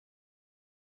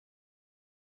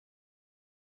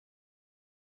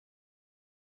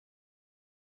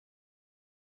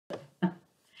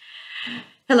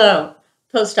Hello,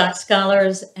 postdoc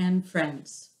scholars and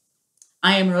friends.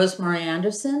 I am Rosemarie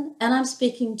Anderson, and I'm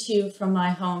speaking to you from my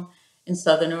home in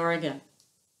Southern Oregon.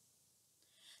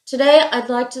 Today, I'd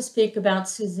like to speak about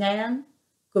Susanne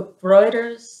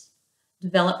Cook-Greuter's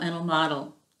developmental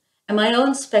model and my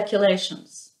own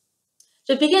speculations.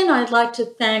 To begin, I'd like to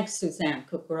thank Susanne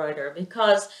Cook-Greuter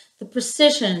because the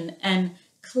precision and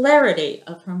clarity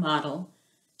of her model,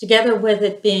 together with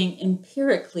it being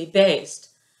empirically based,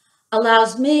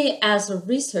 allows me as a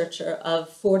researcher of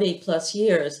 40 plus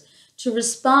years to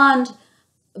respond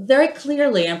very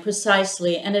clearly and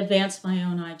precisely and advance my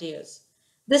own ideas.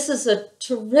 This is a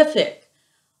terrific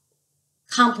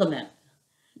compliment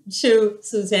to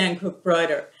Susanne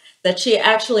Cook-Greuter that she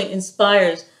actually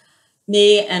inspires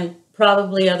me and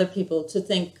probably other people to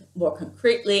think more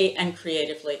concretely and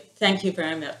creatively. Thank you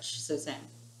very much, Susanne.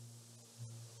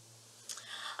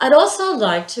 I'd also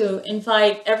like to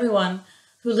invite everyone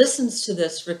who listens to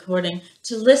this recording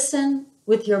to listen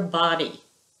with your body.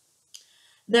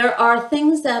 There are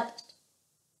things that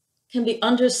can be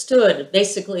understood,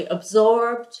 basically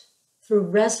absorbed through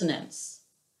resonance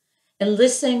and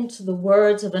listening to the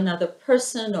words of another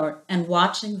person and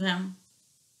watching them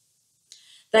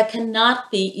that cannot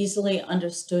be easily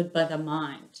understood by the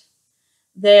mind.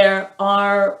 There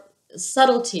are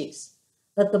subtleties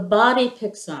that the body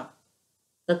picks up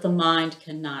that the mind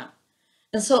cannot.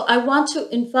 And so I want to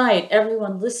invite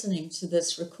everyone listening to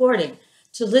this recording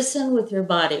to listen with your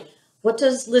body. What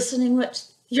does listening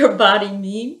with your body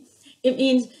mean? It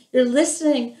means you're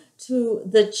listening to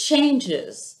the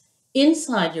changes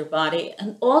inside your body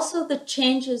and also the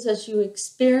changes as you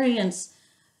experience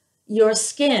your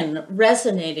skin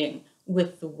resonating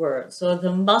with the words or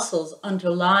the muscles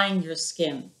underlying your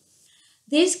skin.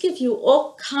 These give you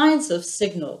all kinds of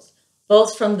signals,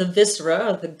 both from the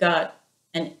viscera or the gut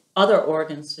and other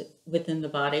organs within the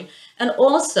body, and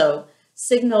also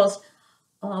signals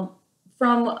from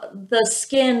the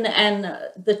skin and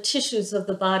the tissues of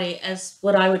the body as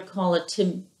what I would call a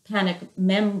tympanic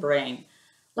membrane,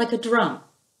 like a drum.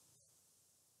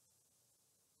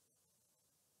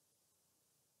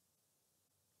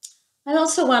 I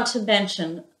also want to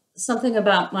mention something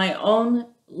about my own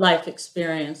life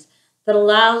experience that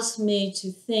allows me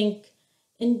to think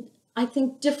in, I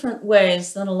think, different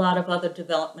ways than a lot of other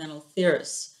developmental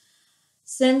theorists.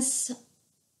 Since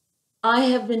I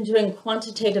have been doing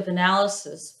quantitative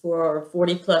analysis for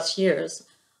 40 plus years,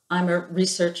 I'm a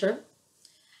researcher,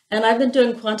 and I've been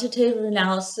doing quantitative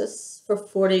analysis for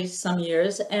 40 some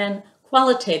years and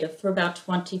qualitative for about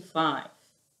 25.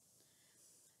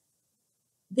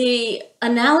 The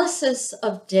analysis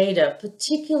of data,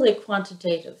 particularly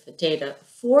quantitative data,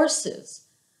 forces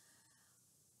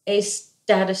a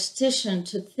statistician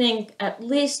to think at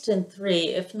least in 3,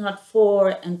 if not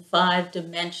 4 and 5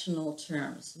 dimensional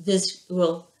terms,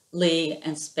 visually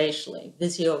and spatially,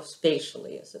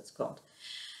 visio-spatially as it's called.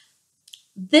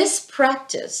 This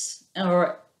practice,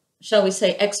 or shall we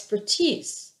say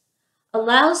expertise,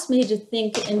 allows me to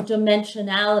think in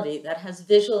dimensionality that has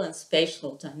visual and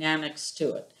spatial dynamics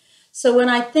to it. So when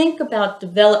I think about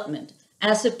development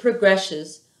as it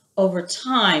progresses over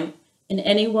time in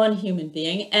any one human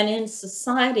being and in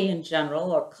society in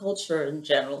general or culture in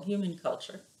general, human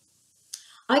culture,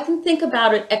 I can think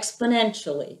about it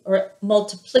exponentially or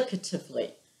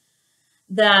multiplicatively,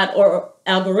 that or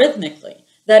algorithmically,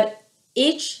 that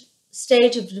each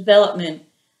stage of development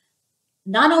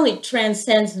not only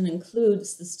transcends and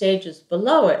includes the stages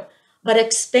below it, but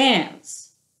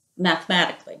expands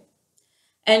mathematically.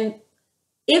 And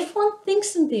if one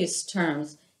thinks in these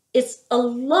terms, it's a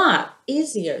lot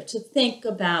easier to think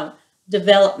about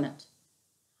development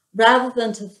rather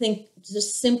than to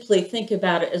just simply think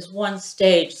about it as one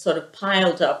stage sort of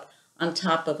piled up on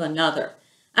top of another.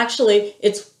 Actually,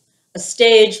 it's a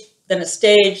stage, then a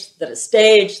stage, then a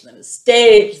stage, then a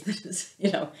stage,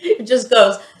 it just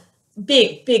goes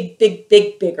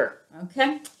bigger,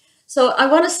 okay? So I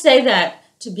want to say that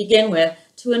to begin with,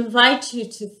 to invite you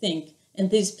to think in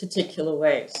these particular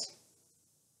ways.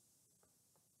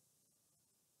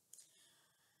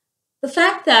 The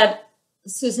fact that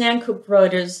Susanne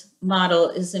Cook-Greuter's model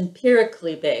is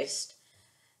empirically based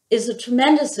is a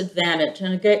tremendous advantage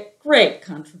and a great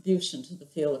contribution to the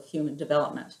field of human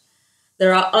development.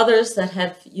 There are others that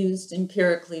have used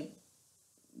empirically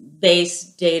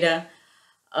based data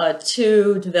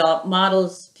to develop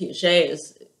models. Piaget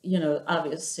is,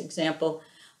 obvious example,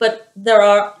 but there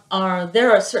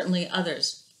are certainly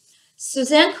others.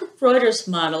 Susanne Cook-Greuter's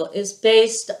model is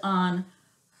based on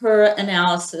her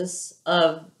analysis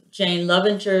of Jane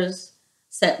Lovinger's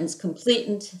sentence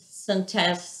completeness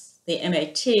test, the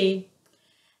MAT,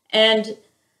 and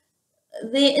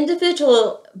the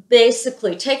individual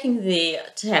basically taking the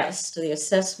test, the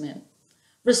assessment,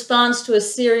 responds to a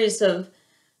series of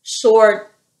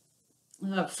short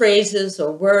phrases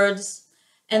or words,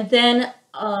 and then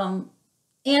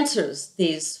answers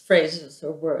these phrases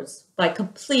or words by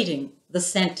completing the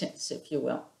sentence, if you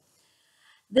will.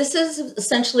 This is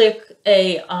essentially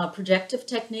a projective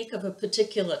technique of a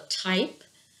particular type,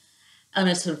 and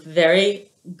it's a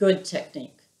very good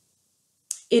technique.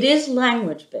 It is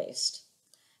language-based,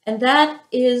 and that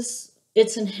is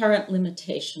its inherent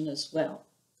limitation as well.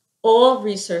 All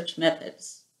research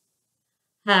methods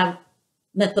have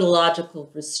methodological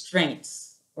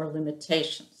restraints or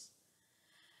limitations.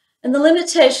 And the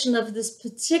limitation of this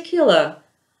particular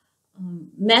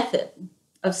method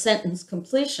of sentence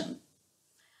completion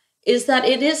is that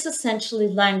it is essentially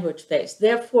language-based.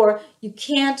 Therefore, you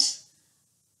can't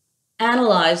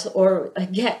analyze or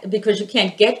get, because you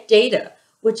can't get data,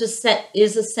 which is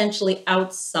essentially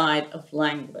outside of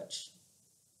language.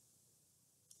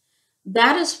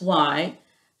 That is why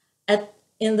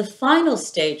in the final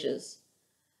stages,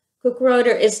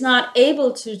 Cook-Greuter is not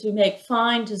able to make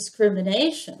fine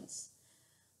discriminations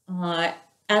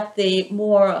at the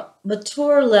more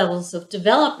mature levels of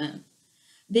development,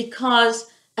 because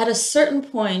at a certain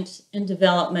point in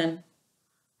development,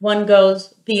 one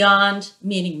goes beyond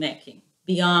meaning making,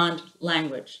 beyond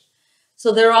language.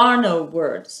 So there are no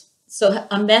words. So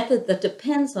a method that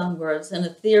depends on words and a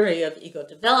theory of ego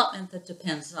development that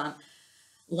depends on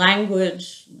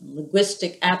language,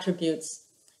 linguistic attributes,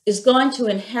 is going to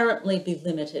inherently be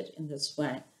limited in this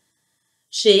way.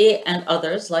 She and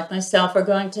others, like myself, are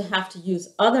going to have to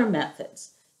use other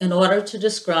methods in order to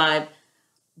describe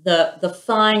the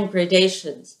fine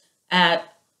gradations at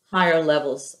higher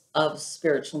levels of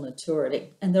spiritual maturity.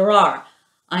 And there are.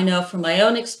 I know from my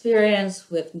own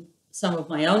experience with some of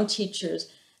my own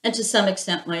teachers, and to some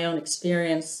extent my own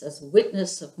experience as a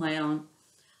witness of my own,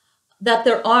 that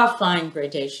there are fine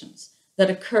gradations that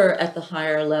occur at the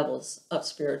higher levels of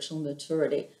spiritual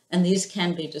maturity, and these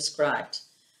can be described.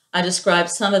 I describe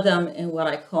some of them in what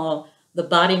I call the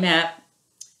body map,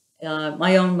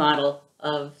 my own model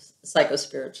of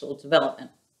psychospiritual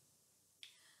development.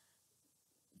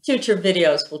 Future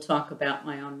videos will talk about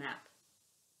my own map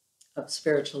of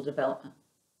spiritual development.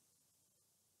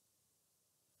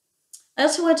 I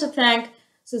also want to thank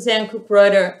Susanne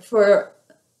Cook-Greuter for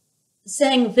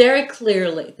saying very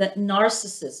clearly that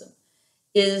narcissism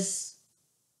is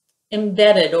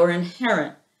embedded or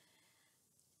inherent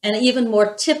and even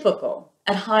more typical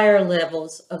at higher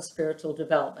levels of spiritual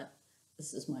development.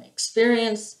 This is my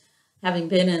experience, having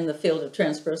been in the field of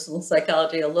transpersonal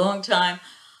psychology a long time.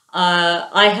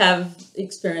 I have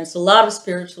experienced a lot of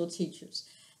spiritual teachers,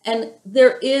 and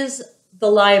there is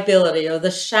the liability or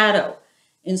the shadow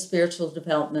in spiritual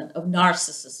development of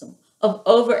narcissism, of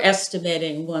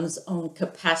overestimating one's own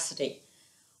capacity,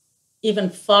 even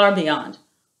far beyond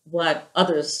what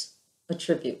others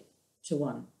attribute to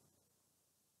one.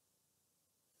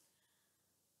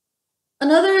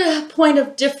 Another point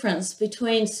of difference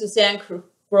between Susanne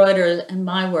Cook-Greuter and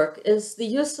my work is the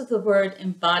use of the word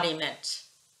embodiment.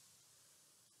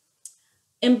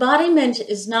 Embodiment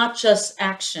is not just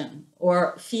action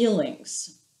or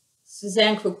feelings.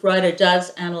 Susanne Cook-Greuter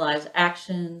does analyze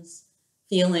actions,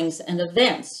 feelings, and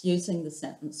events using the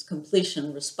sentence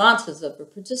completion responses of her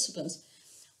participants.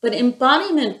 But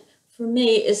embodiment for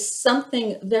me is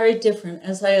something very different,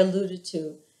 as I alluded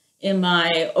to in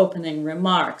my opening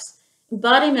remarks.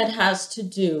 Embodiment has to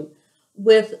do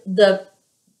with the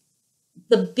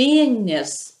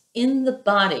beingness in the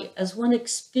body as one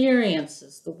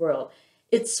experiences the world.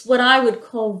 It's what I would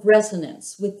call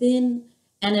resonance within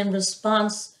and in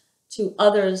response to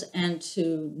others and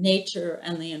to nature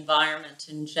and the environment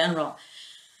in general.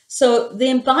 So the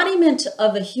embodiment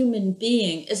of a human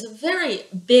being is a very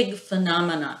big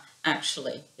phenomenon,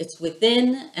 actually. It's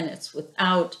within and it's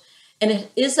without, and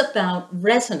it is about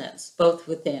resonance, both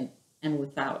within and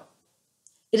without.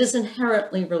 It is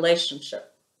inherently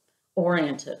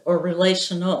relationship-oriented or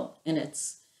relational in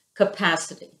its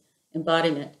capacity,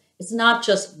 embodiment. It's not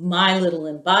just my little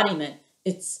embodiment,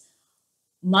 it's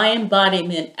my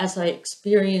embodiment as I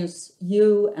experience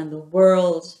you and the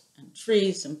world and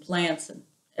trees and plants and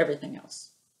everything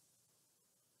else.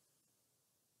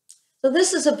 So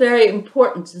this is a very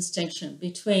important distinction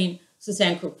between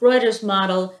Susanne Cook-Greuter's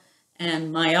model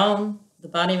and my own, the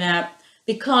body map,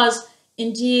 because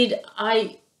indeed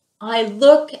I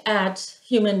look at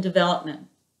human development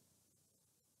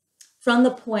from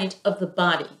the point of the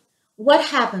body. What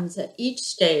happens at each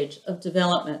stage of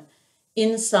development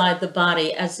inside the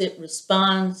body as it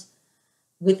responds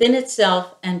within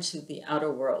itself and to the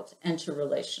outer world and to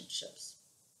relationships.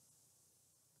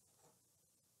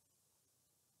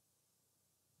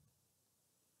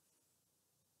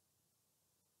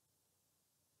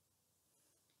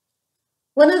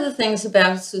 One of the things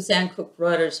about Susanne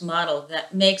Cook-Greuter's model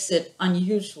that makes it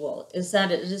unusual is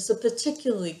that it is a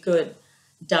particularly good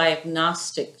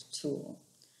diagnostic tool.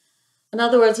 In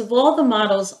other words, of all the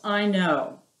models I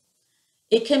know,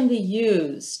 it can be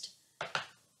used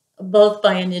both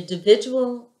by an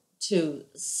individual to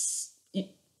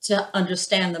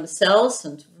understand themselves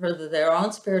and to further their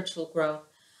own spiritual growth,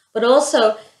 but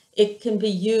also it can be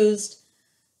used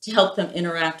to help them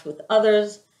interact with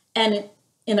others, and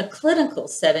in a clinical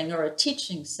setting or a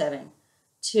teaching setting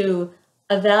to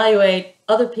evaluate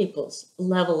other people's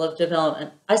level of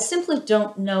development. I simply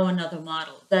don't know another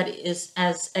model that is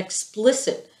as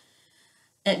explicit.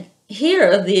 And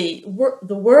here, the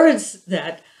words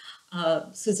that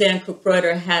Susanne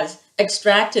Cook-Greuter has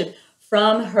extracted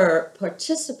from her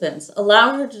participants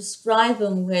allow her to describe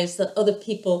them in ways that other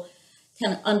people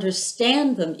can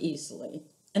understand them easily.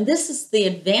 And this is the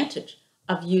advantage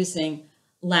of using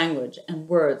language and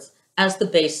words as the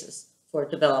basis for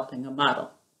developing a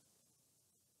model.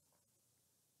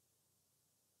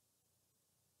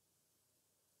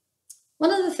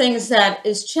 One of the things that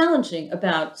is challenging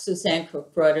about Susanne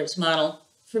Cook-Greuter's model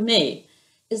for me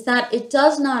is that it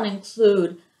does not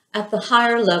include at the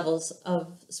higher levels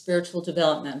of spiritual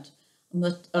development,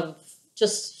 of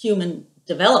just human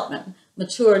development,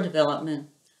 mature development,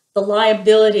 the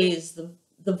liabilities, the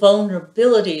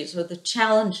vulnerabilities, or the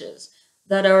challenges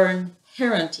that are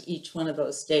inherent to each one of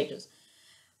those stages.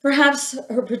 Perhaps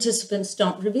her participants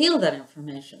don't reveal that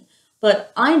information,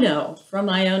 but I know from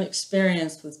my own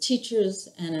experience with teachers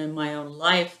and in my own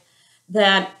life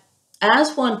that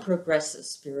as one progresses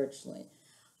spiritually,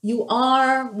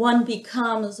 one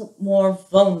becomes more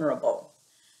vulnerable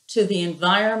to the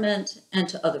environment and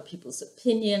to other people's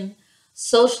opinion.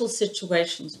 Social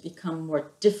situations become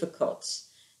more difficult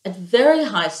at very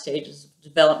high stages of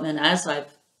development, as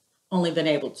I've only been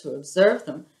able to observe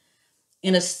them,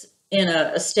 in a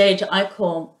stage I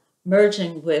call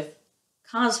merging with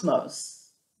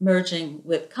cosmos.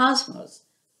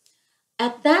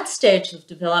 At that stage of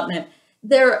development,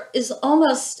 there is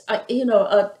almost,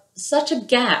 such a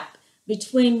gap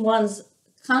between one's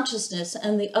consciousness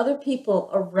and the other people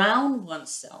around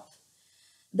oneself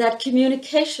that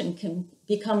communication can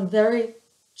become very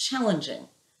challenging.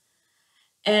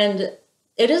 And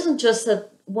it isn't just that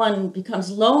one becomes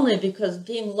lonely, because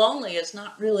being lonely is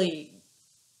not really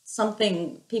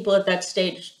something people at that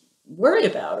stage worry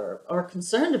about or are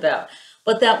concerned about,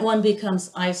 but that one becomes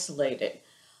isolated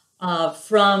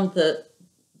from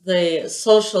the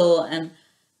social and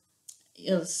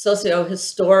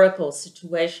socio-historical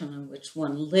situation in which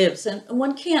one lives. And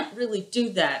one can't really do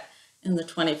that in the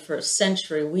 21st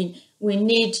century. We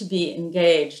need to be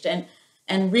engaged.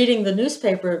 And reading the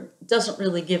newspaper doesn't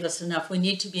really give us enough. We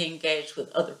need to be engaged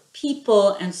with other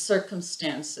people and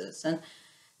circumstances. And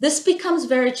this becomes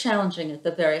very challenging at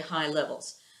the very high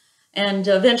levels. And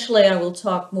eventually I will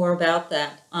talk more about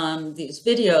that on these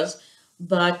videos,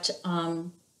 but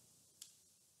I'm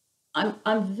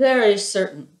very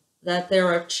certain that there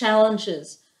are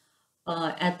challenges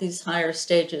at these higher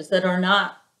stages that are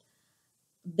not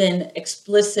been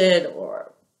explicit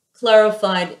or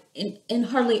clarified in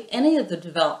hardly any of the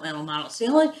developmental models. The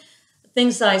only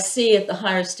things I see at the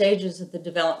higher stages of the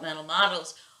developmental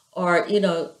models are,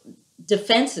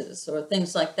 defenses or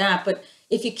things like that. But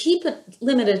if you keep it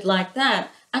limited like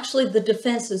that, actually the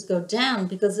defenses go down,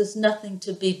 because there's nothing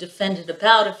to be defended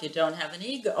about if you don't have an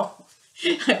ego.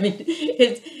 I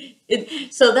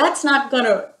mean, so that's not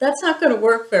gonna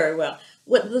work very well.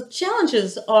 What the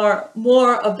challenges are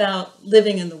more about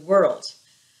living in the world.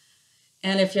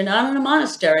 And if you're not in a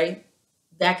monastery,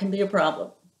 that can be a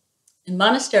problem. In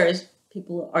monasteries,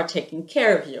 people are taking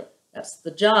care of you. That's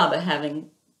the job of having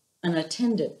an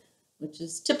attendant, which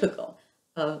is typical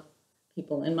of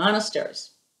people in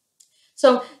monasteries.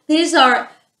 So these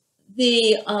are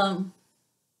the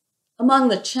among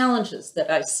the challenges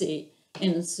that I see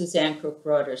in Susanne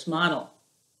Cook-Greuter's model.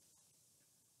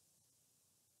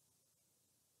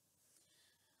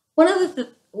 One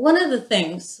of the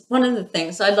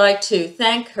things I'd like to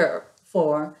thank her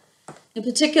for, in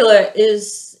particular,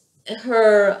 is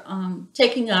her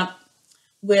taking up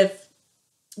with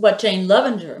what Jane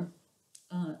Lovinger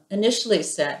initially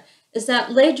said, is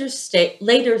that later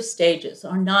stages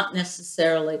are not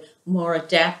necessarily more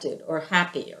adapted or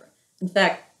happier. In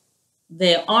fact,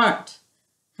 they aren't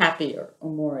happier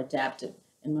or more adapted,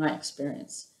 in my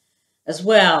experience, as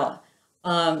well.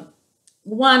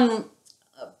 One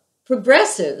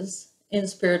progresses in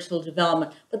spiritual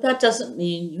development, but that doesn't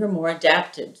mean you're more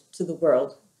adapted to the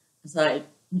world, as I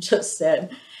just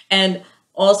said. And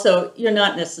also, you're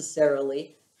not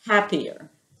necessarily happier.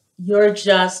 You're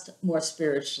just more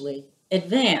spiritually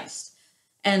advanced.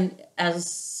 And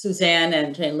as Susanne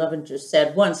and Jane Levenger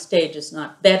said, one stage is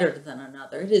not better than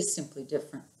another. It is simply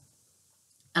different.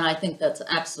 And I think that's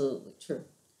absolutely true.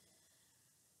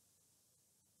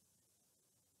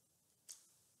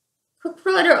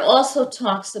 Cook-Greuter also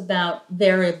talks about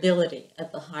variability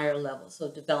at the higher levels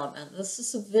of development. This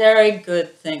is a very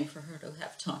good thing for her to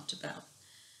have talked about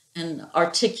and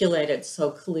articulated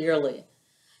so clearly.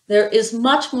 There is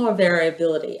much more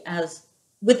variability as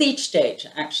with each stage,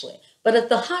 actually. But at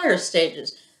the higher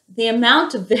stages, the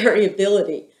amount of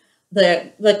variability,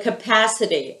 the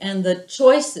capacity and the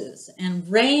choices and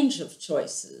range of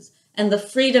choices and the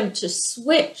freedom to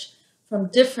switch from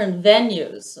different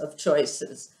venues of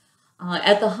choices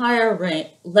at the higher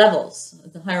levels,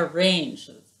 the higher range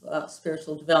of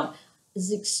spiritual development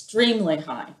is extremely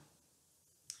high.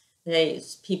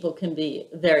 People can be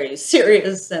very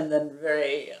serious and then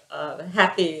very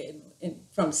happy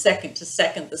from second to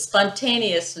second. The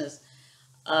spontaneousness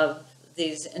of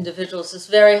these individuals is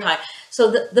very high. So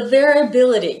the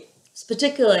variability,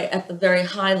 particularly at the very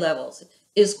high levels,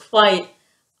 is quite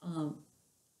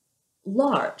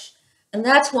large. And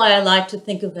that's why I like to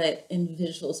think of it in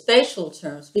visual spatial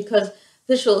terms, because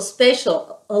visual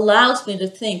spatial allows me to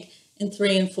think in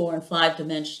 3 and 4 and 5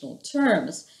 dimensional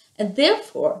terms, and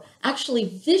therefore actually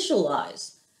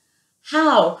visualize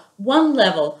how one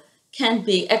level can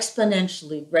be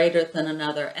exponentially greater than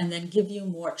another and then give you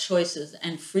more choices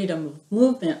and freedom of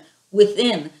movement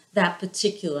within that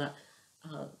particular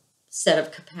set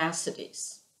of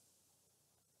capacities.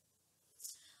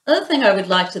 Another thing I would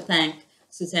like to thank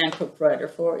Susanne Cook-Greuter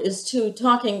for is to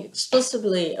talking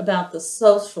explicitly about the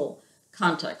social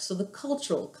context, so the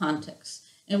cultural context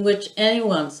in which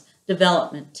anyone's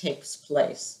development takes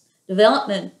place.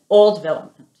 All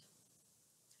development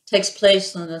takes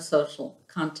place in a social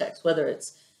context, whether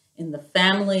it's in the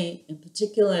family in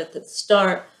particular at the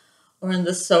start or in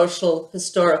the social,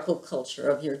 historical culture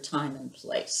of your time and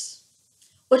place.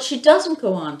 What she doesn't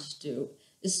go on to do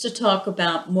is to talk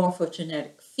about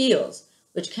morphogenetic fields,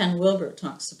 which Ken Wilber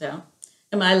talks about.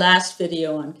 In my last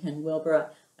video on Ken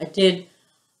Wilber, I did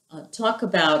talk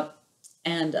about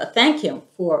and thank him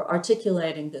for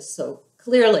articulating this so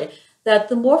clearly, that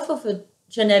the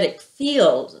morphogenetic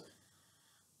field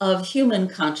of human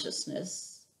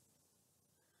consciousness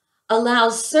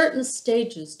allows certain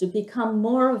stages to become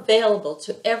more available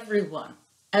to everyone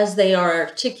as they are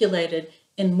articulated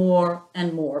in more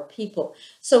and more people.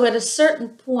 So at a certain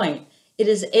point, it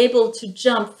is able to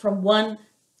jump from one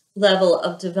level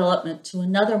of development to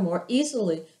another more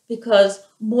easily because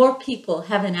more people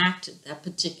have enacted that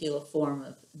particular form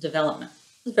of development.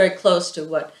 It's very close to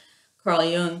what Carl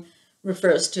Jung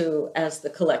refers to as the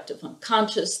collective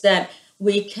unconscious, that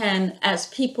we can, as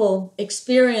people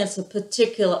experience a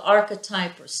particular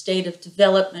archetype or state of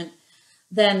development,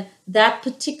 then that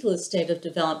particular state of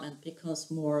development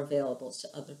becomes more available to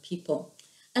other people.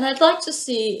 And I'd like to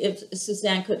see if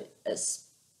Susanne could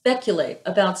speculate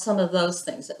about some of those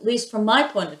things. At least from my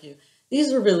point of view,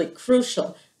 these are really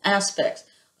crucial aspects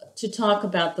to talk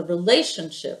about the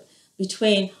relationship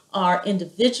between our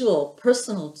individual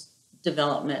personal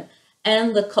development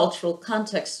and the cultural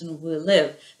context in which we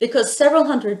live. Because several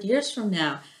hundred years from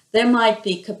now, there might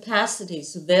be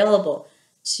capacities available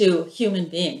to human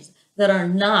beings that are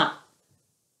not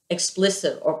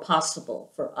explicit or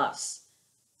possible for us.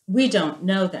 We don't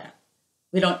know that.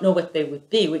 We don't know what they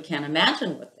would be. We can't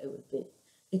imagine what they would be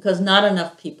because not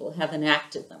enough people have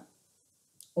enacted them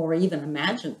or even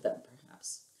imagined them,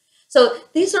 perhaps. So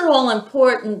these are all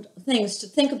important things to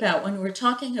think about when we're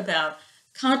talking about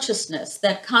consciousness,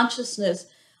 that consciousness,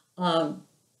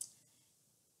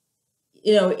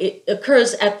 it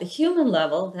occurs at the human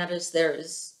level. That is, there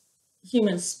is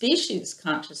human species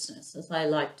consciousness, as I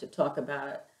like to talk about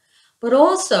it. But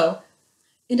also,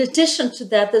 in addition to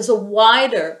that, there's a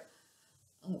wider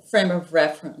frame of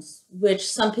reference, which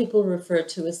some people refer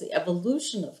to as the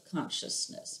evolution of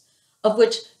consciousness, of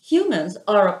which humans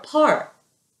are a part.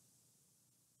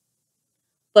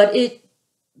 But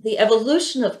the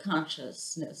evolution of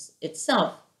consciousness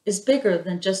itself is bigger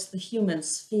than just the human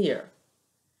sphere.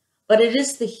 But it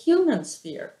is the human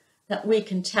sphere that we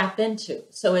can tap into.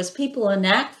 So as people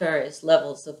enact various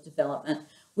levels of development,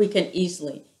 we can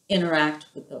easily interact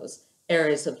with those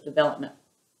areas of development.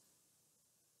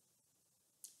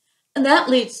 And that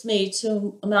leads me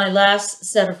to my last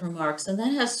set of remarks, and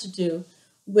that has to do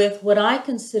with what I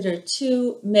consider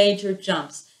two major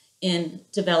jumps in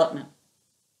development.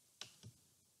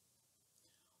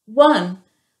 One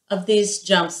of these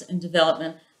jumps in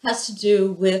development has to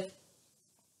do with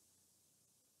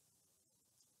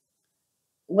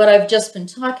what I've just been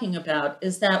talking about,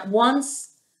 is that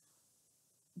once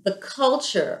the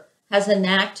culture has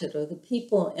enacted, or the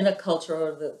people in a culture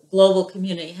or the global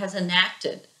community has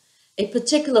enacted a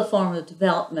particular form of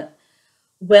development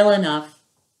well enough,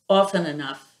 often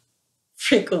enough,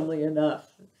 frequently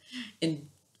enough, in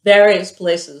various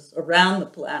places around the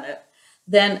planet,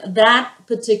 then that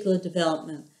particular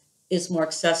development is more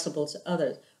accessible to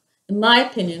others. In my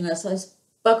opinion, as I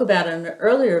spoke about in an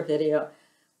earlier video,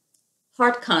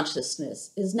 heart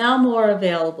consciousness is now more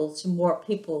available to more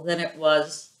people than it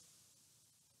was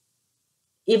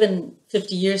even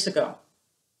 50 years ago.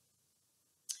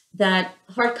 That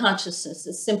heart consciousness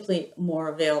is simply more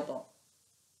available.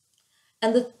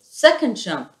 And the second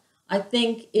jump, I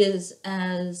think, is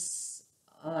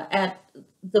at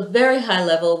the very high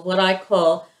level of what I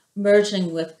call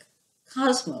merging with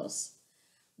cosmos.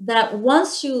 That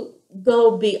once you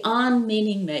go beyond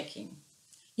meaning making,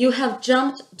 you have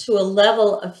jumped to a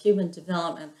level of human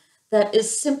development that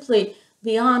is simply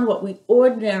beyond what we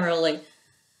ordinarily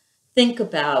think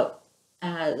about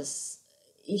as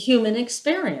human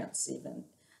experience even.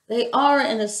 They are,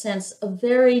 in a sense, a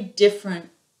very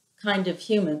different kind of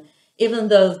human, even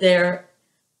though they're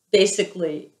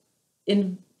basically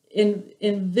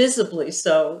invisibly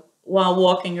so while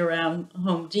walking around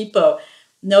Home Depot.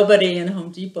 Nobody in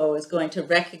Home Depot is going to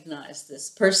recognize this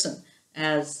person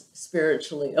as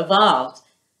spiritually evolved,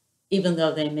 even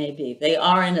though they may be. They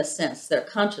are, in a sense, their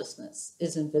consciousness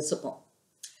is invisible.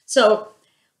 So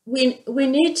we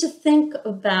need to think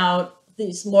about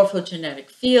these morphogenetic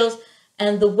fields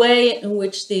and the way in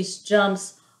which these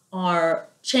jumps are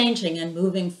changing and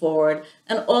moving forward,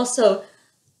 and also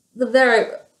the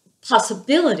very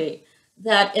possibility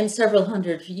that in several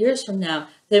hundred years from now,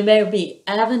 there may be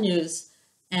avenues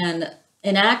and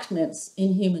enactments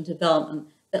in human development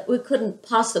that we couldn't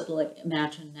possibly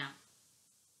imagine now.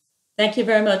 Thank you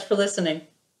very much for listening.